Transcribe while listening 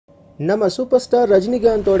நம்ம super star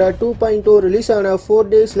ரஜினிகாந்தோட 2.2 release ஆன 4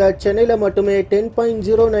 டேஸ்ல சென்னையில மட்டுமே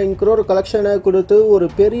 10.09 crore கலெக்ஷனை கொடுத்து ஒரு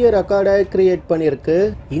பெரிய ரெக்கார்டை கிரியேட் பண்ணிருக்கு.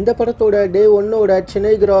 இந்த படத்தோட டே 1ஓட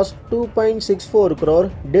சென்னை கிராஸ் 2.64 crore,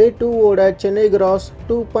 டே 2ஓட சென்னை கிராஸ்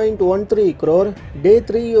 2.13 crore, டே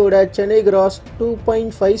 3ஓட சென்னை கிராஸ்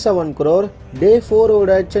 2.57 crore, டே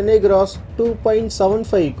 4ஓட சென்னை கிராஸ்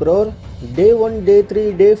 2.75 crore, டே 1, டே 3,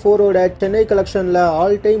 டே 4ஓட சென்னை கலெக்ஷன்ல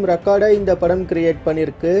ஆல் டைம் ரெக்கார்டை இந்த படம் கிரியேட்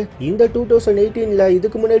பண்ணிருக்கு. இந்த 2018ல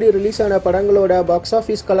இதுக்கு முன்னாடி ரிலீஸ் ஆன படங்களோட பாக்ஸ்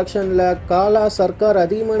ஆஃபீஸ் கலெக்ஷன்ல காலா சர்க்கார்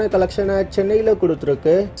அதிகமான கலெக்ஷனை சென்னையில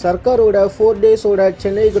கொடுத்துருக்கு. சர்க்காரோட 4 டேஸோட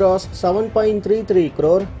சென்னை கிராஸ் 7.33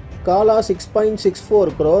 crore, காலா 6.64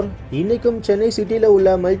 crore. இன்னைக்கும் சென்னை சிட்டில உள்ள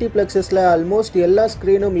மல்டிபிளெக்ஸஸ்ல ஆல்மோஸ்ட் எல்லா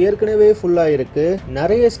ஸ்கிரீனும் ஏற்கனவே ஃபுல்லா இருக்கு.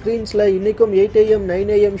 நிறைய ஸ்கிரீன்ஸ்ல இன்னைக்கும் 8 AM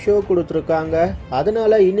 9 AM ஷோ கொடுத்துருக்காங்க.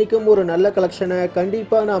 அதனால இன்னைக்கும் ஒரு நல்ல கலெக்ஷனை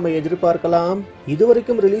கண்டிப்பா நாம எதிர்பார்க்கலாம்.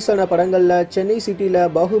 இதுவரைக்கும் ரிலீஸ் ஆன படங்கள்ல சென்னை சிட்டில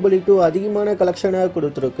பாகுபலி 2 அதிகமான கலெக்ஷனை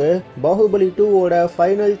கொடுத்துருக்கு. Baahubali 2ஓட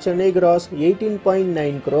final Chennai cross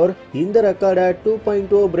 18.9 crore. இந்த ரெக்கார்டை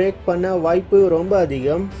 2.0 பிரேக் பண்ண வாய்ப்பு ரொம்ப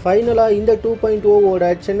அதிகம். ஃபைனலா இந்த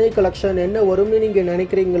 2.0ஓட சென்னை கலெக்ஷன் என்ன வரும்னு நீங்க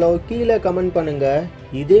நினைக்கிறீங்களோ கீழே கமெண்ட் பண்ணுங்க.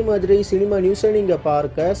 இதே மாதிரி சினிமா நியூஸை நீங்க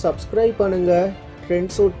பார்க்க சப்ஸ்கிரைப் பண்ணுங்க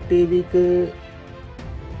ட்ரெண்ட்ஸ்வுட் டிவிக்கு.